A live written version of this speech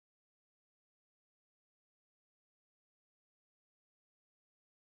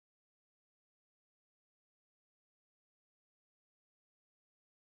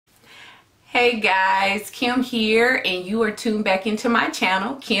Hey guys, Kim here, and you are tuned back into my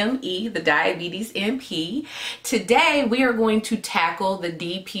channel, Kim E, the Diabetes MP. Today we are going to tackle the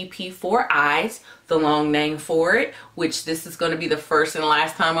DPP4Is, the long name for it, which this is going to be the first and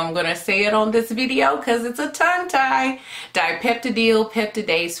last time I'm going to say it on this video because it's a tongue tie. Dipeptidyl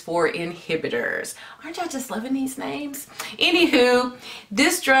peptidase 4 inhibitors. Aren't y'all just loving these names? Anywho,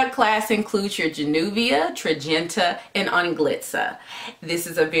 this drug class includes your Januvia, Tradjenta, and Onglyza. This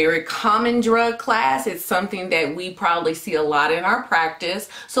is a very common drug class. It's something that we probably see a lot in our practice.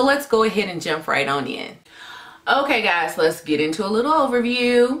 So let's go ahead and jump right on in. Okay guys, let's get into a little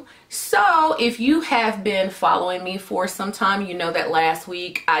overview. So if you have been following me for some time, you know that last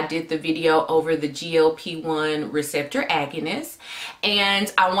week I did the video over the GLP-1 receptor agonist,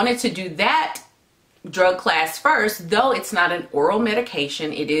 and I wanted to do that drug class first, though it's not an oral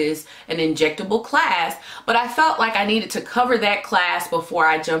medication, it is an injectable class, but I felt like I needed to cover that class before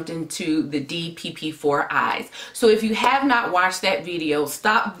I jumped into the DPP4Is. So if you have not watched that video,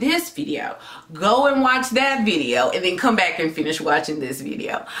 stop this video, go and watch that video, and then come back and finish watching this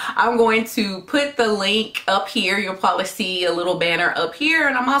video. I'm going to put the link up here. You'll probably see a little banner up here,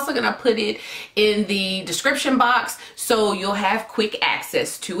 and I'm also going to put it in the description box so you'll have quick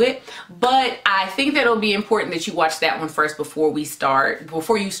access to it. But I think that it'll be important that you watch that one first before you start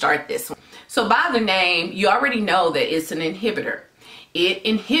this one. So by the name, you already know that it's an inhibitor. It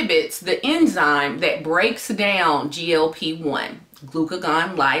inhibits the enzyme that breaks down GLP-1,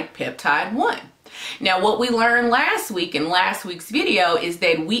 glucagon-like peptide 1. Now what we learned last week in last week's video is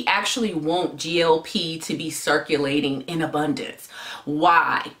that we actually want GLP to be circulating in abundance.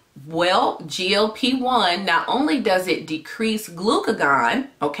 Why? Well, GLP-1, not only does it decrease glucagon,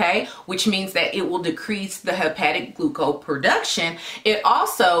 okay, which means that it will decrease the hepatic glucose production, it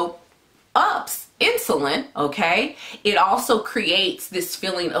also ups insulin, okay? It also creates this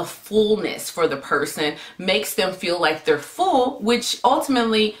feeling of fullness for the person, makes them feel like they're full, which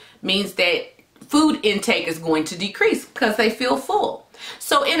ultimately means that food intake is going to decrease because they feel full.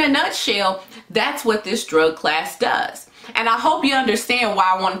 So in a nutshell, that's what this drug class does. And I hope you understand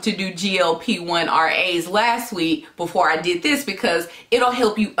why I wanted to do GLP-1 RAs last week before I did this, because it'll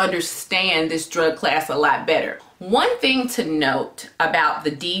help you understand this drug class a lot better. One thing to note about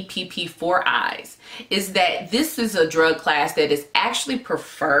the DPP4Is is that this is a drug class that is actually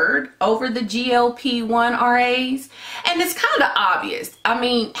preferred over the GLP-1 RAs. And it's kind of obvious. I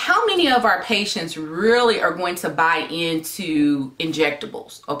mean, how many of our patients really are going to buy into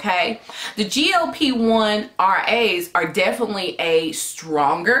injectables, okay? The GLP-1 RAs are definitely a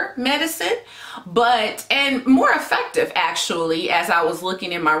stronger medicine, and more effective actually, as I was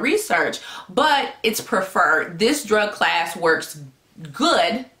looking in my research, but it's preferred. This drug class works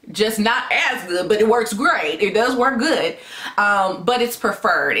good, just not as good, but it works great. It does work good, but it's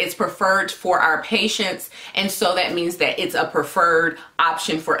preferred. It's preferred for our patients, and so that means that it's a preferred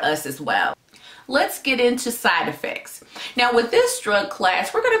option for us as well. Let's get into side effects. Now with this drug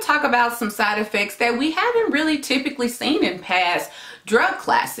class, we're going to talk about some side effects that we haven't really typically seen in past drug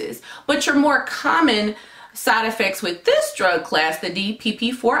classes, but your more common side effects with this drug class, the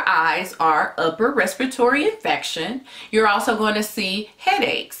DPP4Is, are upper respiratory infection. You're also going to see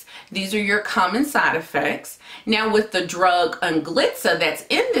headaches. These are your common side effects. Now with the drug Onglyza that's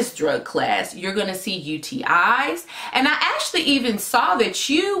in this drug class, you're going to see UTIs. And I actually even saw that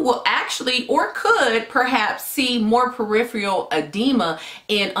you will actually, or could perhaps, see more peripheral edema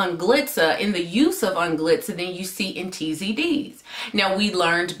in Onglyza, in the use of Onglyza, than you see in TZDs. Now we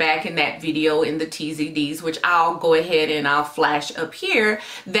learned back in that video in the TZDs, which I'll go ahead and I'll flash up here,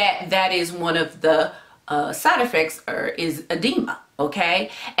 that is one of the side effects is edema. Okay,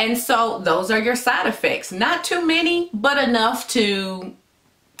 and so those are your side effects. Not too many, but enough to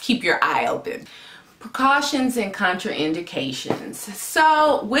keep your eye open. Precautions and contraindications.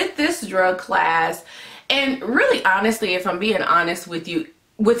 So with this drug class, and really honestly, if I'm being honest with you,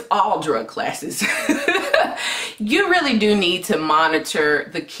 with all drug classes, you really do need to monitor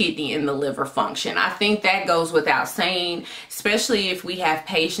the kidney and the liver function. I think that goes without saying, especially if we have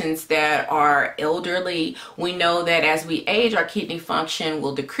patients that are elderly. We know that as we age, our kidney function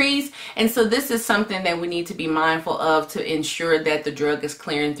will decrease. And so this is something that we need to be mindful of to ensure that the drug is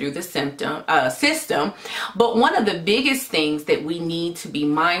clearing through the system. But one of the biggest things that we need to be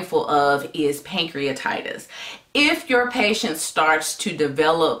mindful of is pancreatitis. If your patient starts to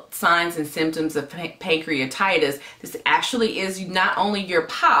develop signs and symptoms of pancreatitis, this actually is not only your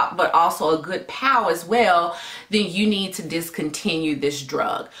POP, but also a good POW as well, then you need to discontinue this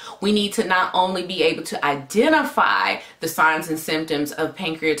drug. We need to not only be able to identify the signs and symptoms of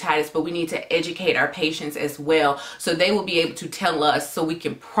pancreatitis, but we need to educate our patients as well, so they will be able to tell us so we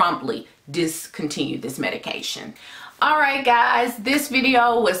can promptly discontinue this medication. Alright guys, this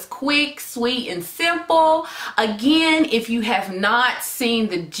video was quick, sweet, and simple. Again, if you have not seen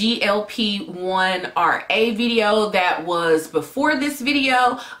the GLP-1 RA video that was before this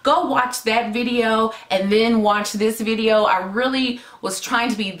video, go watch that video and then watch this video. I really was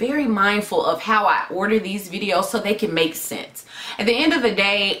trying to be very mindful of how I order these videos so they can make sense. At the end of the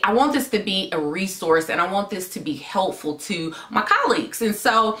day, I want this to be a resource and I want this to be helpful to my colleagues. And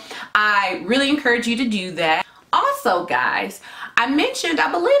so I really encourage you to do that. Also guys, I mentioned, I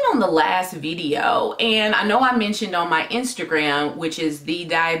believe on the last video, and I know I mentioned on my Instagram, which is the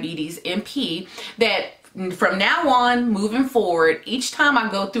Diabetes MP, that from now on, moving forward, each time I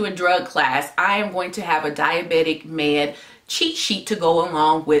go through a drug class, I am going to have a diabetic med cheat sheet to go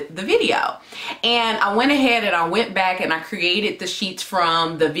along with the video. And I went ahead and I went back and I created the sheets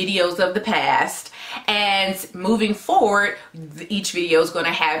from the videos of the past. And moving forward, each video is going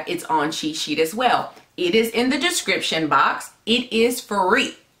to have its own cheat sheet as well. It is in the description box. It is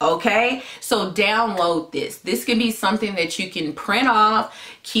free. Okay, so download this. This can be something that you can print off,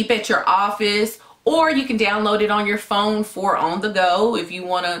 keep at your office, or you can download it on your phone for on the go if you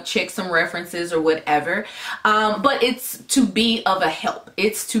want to check some references or whatever. But it's to be of a help.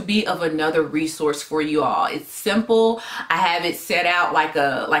 It's to be of another resource for you all. It's simple. I have it set out like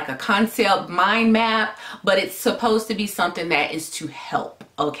a concept mind map, but it's supposed to be something that is to help.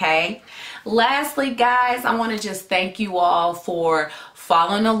 Okay. Lastly, guys, I want to just thank you all for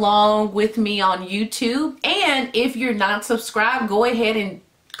following along with me on YouTube. And if you're not subscribed, go ahead and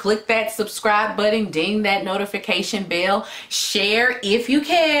click that subscribe button, ding that notification bell, share if you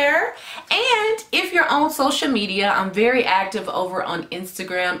care. And if you're on social media, I'm very active over on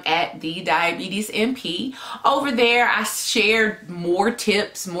Instagram at the Diabetes MP. Over there, I share more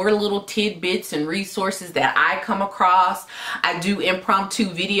tips, more little tidbits and resources that I come across. I do impromptu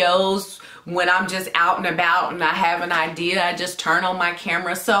videos when I'm just out and about and I have an idea. I just turn on my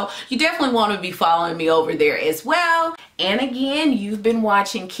camera. So you definitely want to be following me over there as well. And again, you've been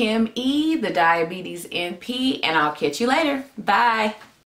watching Kim E, the Diabetes NP, and I'll catch you later. Bye.